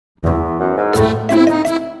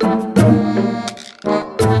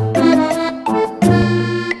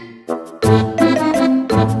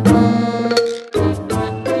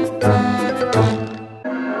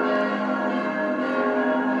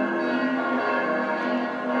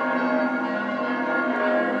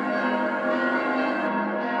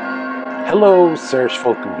Hello, Serge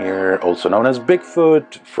Volken here, also known as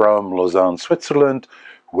Bigfoot from Lausanne, Switzerland,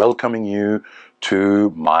 welcoming you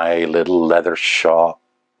to my little leather shop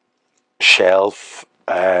shelf,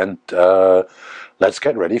 and let's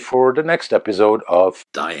get ready for the next episode of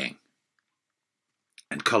Dyeing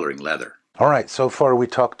and Coloring Leather. Alright, so far we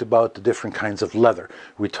talked about the different kinds of leather,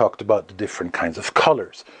 we talked about the different kinds of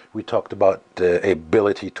colors, we talked about the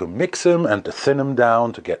ability to mix them and to thin them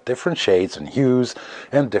down to get different shades and hues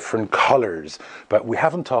and different colors, but we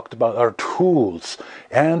haven't talked about our tools,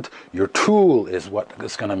 and your tool is what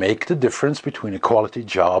is going to make the difference between a quality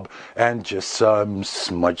job and just some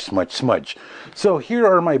smudge. So here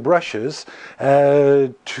are my brushes.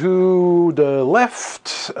 To the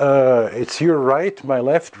left, it's your right, my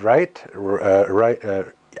left, right,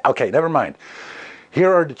 okay, never mind.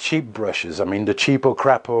 Here are the cheap brushes. I mean, the cheapo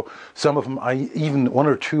crapo. Some of them, one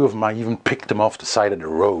or two of them, I even picked them off the side of the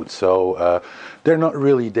road. So they're not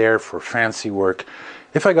really there for fancy work.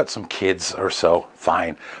 If I got some kids or so,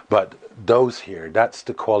 fine. But those here, that's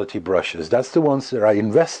the quality brushes. That's the ones that I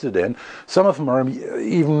invested in. Some of them are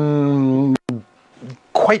even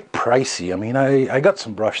quite pricey. I mean, I got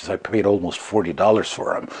some brushes, I paid almost $40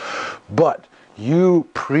 for them. But you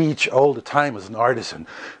preach all the time as an artisan,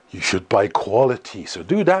 you should buy quality. So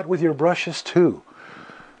do that with your brushes too.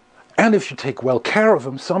 And if you take well care of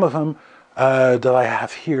them, some of them that I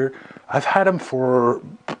have here, I've had them for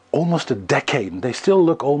almost a decade and they still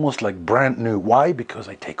look almost like brand new. Why? Because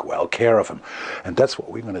I take well care of them. And that's what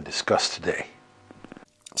we're going to discuss today.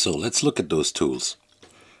 So let's look at those tools.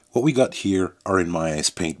 What we got here are, in my eyes,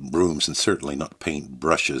 paint brooms and certainly not paint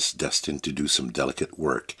brushes destined to do some delicate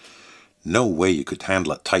work. No way you could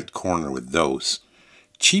handle a tight corner with those.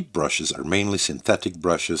 Cheap brushes are mainly synthetic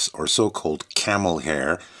brushes or so-called camel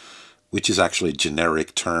hair, which is actually a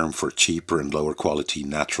generic term for cheaper and lower quality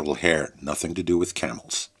natural hair, nothing to do with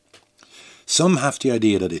camels. Some have the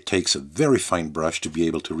idea that it takes a very fine brush to be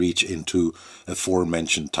able to reach into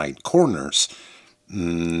aforementioned tight corners.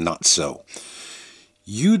 Not so.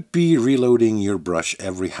 You'd be reloading your brush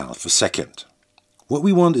every half a second. What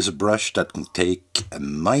we want is a brush that can take a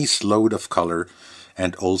nice load of color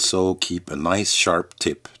and also keep a nice sharp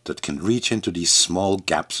tip that can reach into these small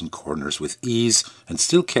gaps and corners with ease and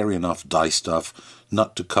still carry enough dye stuff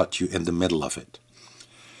not to cut you in the middle of it.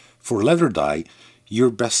 For leather dye, you're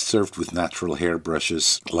best served with natural hair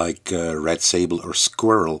brushes like Red Sable or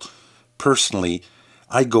Squirrel. Personally,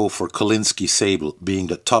 I go for Kolinsky Sable being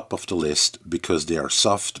the top of the list because they are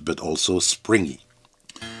soft but also springy.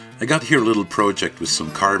 I got here a little project with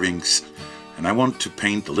some carvings and I want to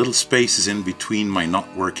paint the little spaces in between my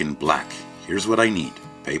knotwork in black. Here's what I need: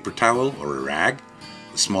 paper towel or a rag,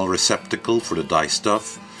 a small receptacle for the dye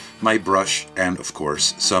stuff, my brush, and of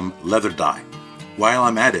course some leather dye. While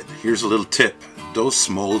I'm at it, here's a little tip. Those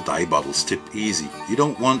small dye bottles tip easy. You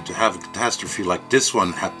don't want to have a catastrophe like this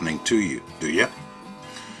one happening to you, do you?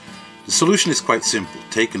 The solution is quite simple.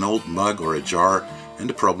 Take an old mug or a jar and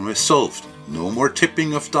the problem is solved. No more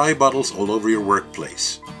tipping of dye bottles all over your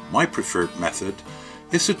workplace. My preferred method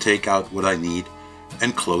is to take out what I need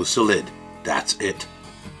and close the lid. That's it.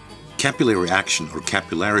 Capillary action or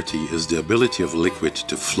capillarity is the ability of a liquid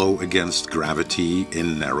to flow against gravity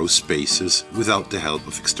in narrow spaces without the help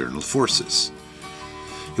of external forces.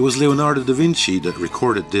 It was Leonardo da Vinci that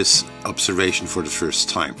recorded this observation for the first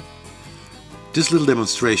time. This little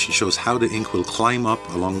demonstration shows how the ink will climb up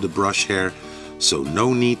along the brush hair, so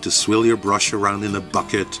no need to swill your brush around in a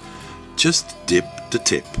bucket, just dip the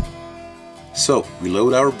tip. So we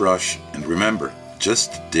load our brush and remember,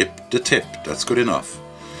 just dip the tip, that's good enough.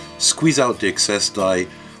 Squeeze out the excess dye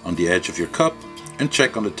on the edge of your cup and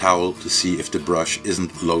check on the towel to see if the brush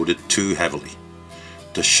isn't loaded too heavily.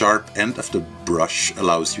 The sharp end of the brush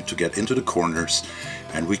allows you to get into the corners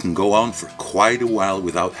and we can go on for quite a while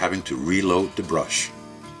without having to reload the brush.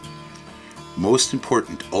 Most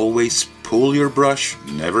important, always pull your brush,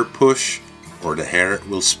 never push, or the hair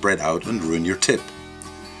will spread out and ruin your tip.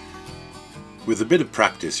 With a bit of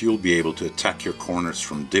practice, you'll be able to attack your corners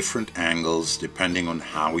from different angles depending on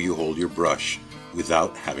how you hold your brush,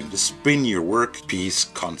 without having to spin your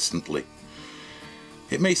workpiece constantly.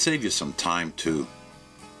 It may save you some time too.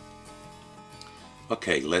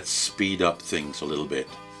 Okay, let's speed up things a little bit.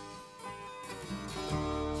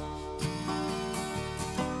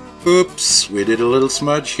 Oops, we did a little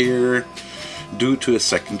smudge here due to a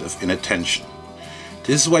second of inattention.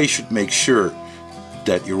 This is why you should make sure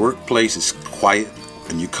that your workplace is quiet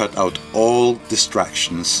and you cut out all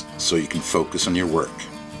distractions so you can focus on your work.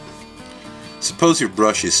 Suppose your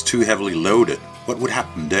brush is too heavily loaded, what would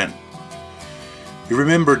happen then? You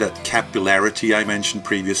remember that capillarity I mentioned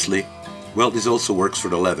previously? Well, this also works for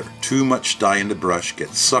the leather. Too much dye in the brush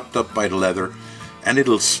gets sucked up by the leather and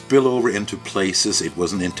it'll spill over into places it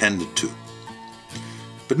wasn't intended to.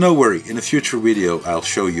 But no worry, in a future video I'll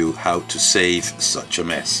show you how to save such a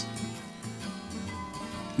mess.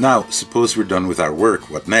 Now, suppose we're done with our work,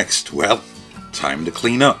 what next? Well, time to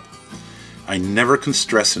clean up. I never can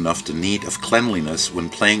stress enough the need of cleanliness when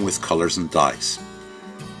playing with colors and dyes.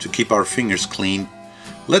 To keep our fingers clean,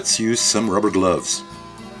 let's use some rubber gloves.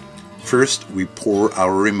 First, we pour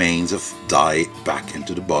our remains of dye back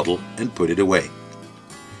into the bottle and put it away.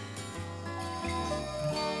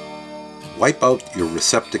 Wipe out your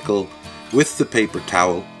receptacle with the paper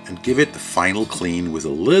towel and give it a final clean with a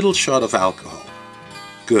little shot of alcohol.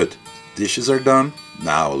 Good, dishes are done,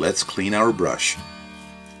 now let's clean our brush.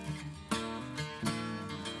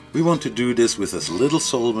 We want to do this with as little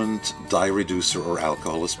solvent, dye reducer or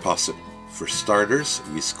alcohol as possible. For starters,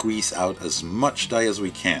 we squeeze out as much dye as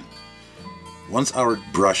we can. Once our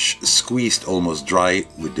brush is squeezed almost dry,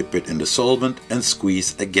 we dip it in the solvent and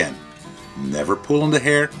squeeze again. Never pull on the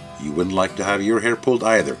hair, you wouldn't like to have your hair pulled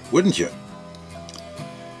either, wouldn't you?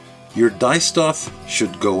 Your dye stuff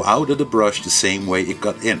should go out of the brush the same way it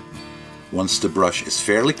got in. Once the brush is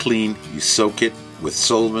fairly clean, you soak it with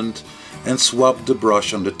solvent and swab the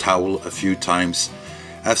brush on the towel a few times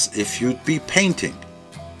as if you'd be painting.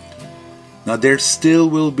 Now there still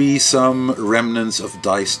will be some remnants of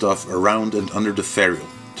dye stuff around and under the ferrule.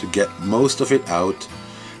 To get most of it out,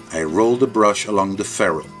 I roll the brush along the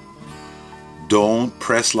ferrule. Don't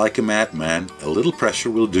press like a madman, a little pressure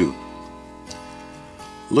will do.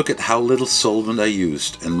 Look at how little solvent I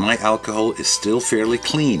used, and my alcohol is still fairly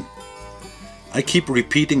clean. I keep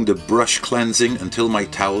repeating the brush cleansing until my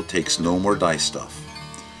towel takes no more dye stuff.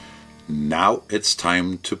 Now it's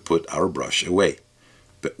time to put our brush away.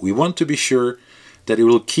 But we want to be sure that it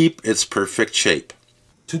will keep its perfect shape.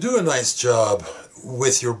 To do a nice job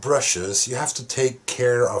with your brushes, you have to take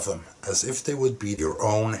care of them as if they would be your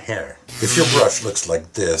own hair. If your brush looks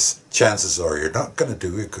like this, chances are you're not going to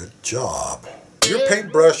do a good job. Your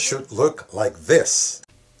paintbrush should look like this.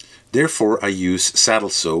 Therefore I use saddle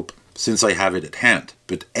soap since I have it at hand,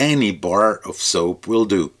 but any bar of soap will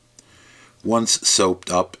do. Once soaped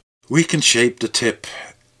up, we can shape the tip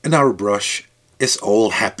and our brush is all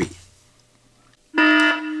happy.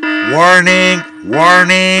 Warning!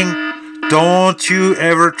 Warning! Don't you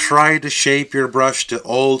ever try to shape your brush the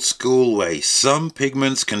old school way. Some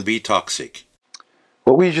pigments can be toxic.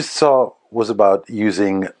 What we just saw was about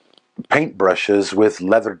using paintbrushes with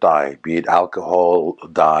leather dye, be it alcohol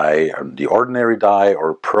dye, or the ordinary dye,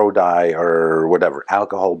 or pro dye, or whatever,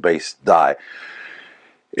 alcohol-based dye.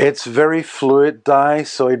 It's very fluid dye,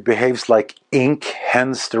 so it behaves like ink,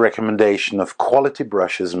 hence the recommendation of quality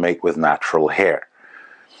brushes made with natural hair.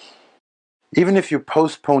 Even if you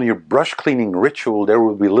postpone your brush cleaning ritual, there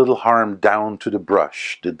will be little harm down to the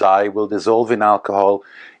brush. The dye will dissolve in alcohol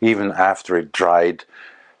even after it dried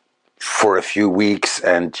for a few weeks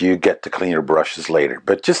and you get to clean your brushes later.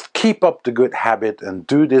 But just keep up the good habit and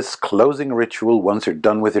do this closing ritual once you're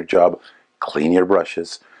done with your job. Clean your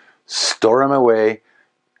brushes, store them away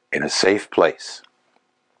in a safe place.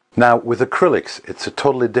 Now with acrylics, it's a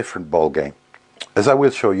totally different ballgame, as I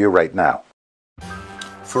will show you right now.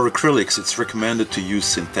 For acrylics, it's recommended to use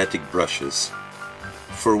synthetic brushes.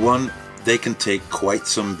 For one, they can take quite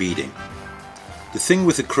some beating. The thing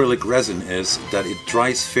with acrylic resin is that it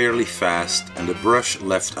dries fairly fast and a brush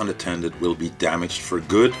left unattended will be damaged for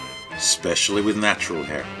good, especially with natural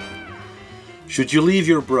hair. Should you leave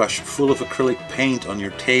your brush full of acrylic paint on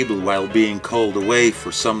your table while being called away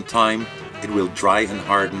for some time, it will dry and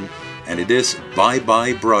harden, and it is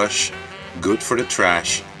bye-bye brush, good for the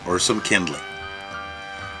trash or some kindling.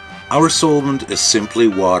 Our solvent is simply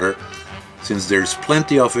water. Since there's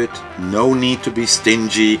plenty of it, no need to be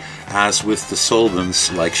stingy as with the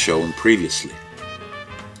solvents like shown previously.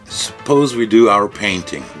 Suppose we do our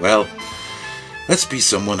painting. Well, let's be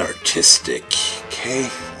somewhat artistic, okay?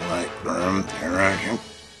 Like,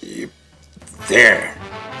 there.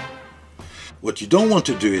 What you don't want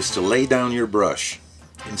to do is to lay down your brush.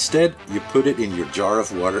 Instead, you put it in your jar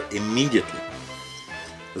of water immediately.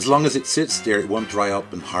 As long as it sits there, it won't dry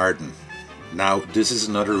up and harden. Now, this is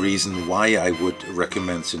another reason why I would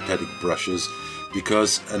recommend synthetic brushes,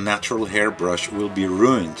 because a natural hairbrush will be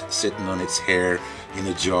ruined sitting on its hair in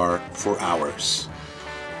a jar for hours.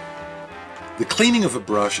 The cleaning of a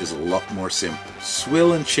brush is a lot more simple.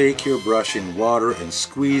 Swill and shake your brush in water and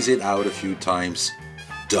squeeze it out a few times.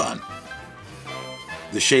 Done.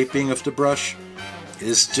 The shaping of the brush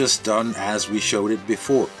is just done as we showed it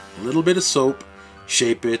before. A little bit of soap,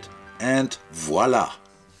 shape it, and voila!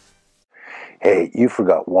 Hey, you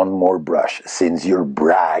forgot one more brush. Since you're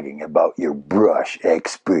bragging about your brush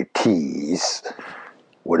expertise,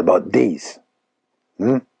 what about these?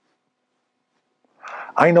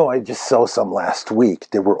 I know I just saw some last week.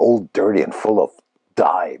 They were all dirty and full of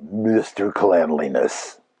dye, Mr.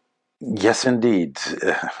 Cleanliness. Yes, indeed.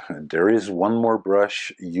 There is one more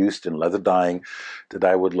brush used in leather dyeing that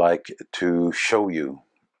I would like to show you.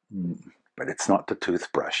 But it's not the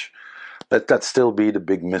toothbrush. Let that still be the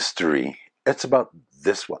big mystery. It's about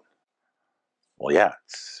this one. Well, yeah,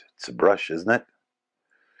 it's a brush, isn't it?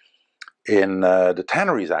 In the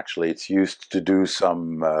tanneries, actually, it's used to do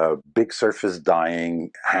some big surface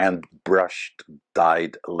dyeing, hand-brushed,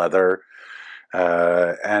 dyed leather.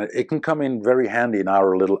 And it can come in very handy in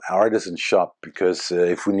our little artisan shop, because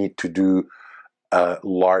if we need to do a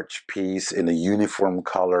large piece in a uniform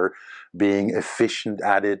color, being efficient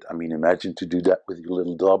at it, I mean, imagine to do that with your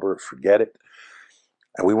little dauber, forget it.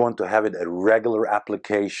 And we want to have it a regular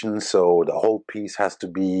application, so the whole piece has to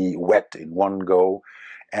be wet in one go.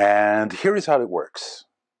 And here is how it works.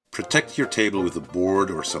 Protect your table with a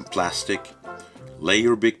board or some plastic. Lay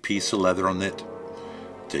your big piece of leather on it.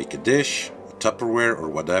 Take a dish, Tupperware or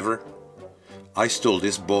whatever. I stole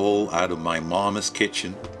this bowl out of my mama's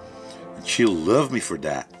kitchen, and she'll love me for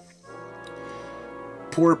that.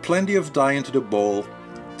 Pour plenty of dye into the bowl,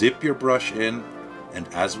 dip your brush in, and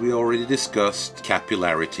as we already discussed,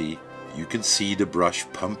 capillarity, you can see the brush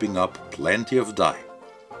pumping up plenty of dye.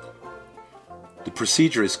 The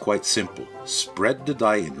procedure is quite simple. Spread the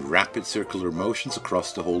dye in rapid circular motions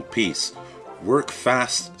across the whole piece. Work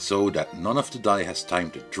fast so that none of the dye has time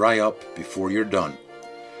to dry up before you're done.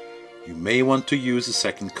 You may want to use a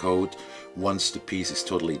second coat once the piece is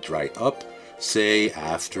totally dried up, say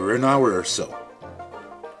after an hour or so.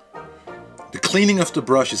 The cleaning of the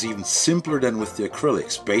brush is even simpler than with the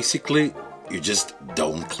acrylics. Basically, you just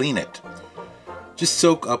don't clean it. Just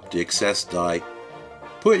soak up the excess dye,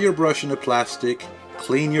 put your brush in a plastic,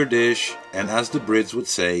 clean your dish, and as the Brits would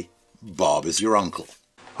say, Bob is your uncle.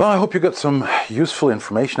 Well, I hope you got some useful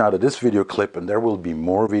information out of this video clip, and there will be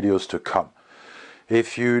more videos to come.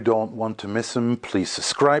 If you don't want to miss them, please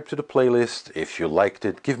subscribe to the playlist. If you liked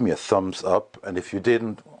it, give me a thumbs up. And if you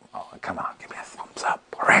didn't, oh, come on, give me a thumbs up,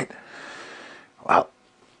 all right? Well,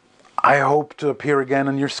 I hope to appear again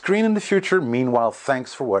on your screen in the future. Meanwhile,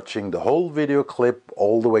 thanks for watching the whole video clip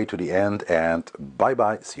all the way to the end, and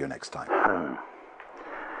bye-bye. See you next time.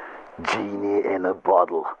 Genie in a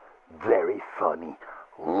bottle. Very funny.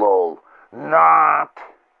 Lol. Not.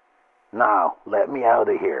 Now, let me out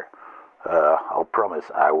of here. I'll promise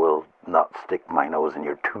I will not stick my nose in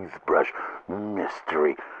your toothbrush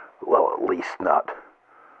mystery. Well, at least not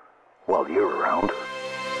while you're around.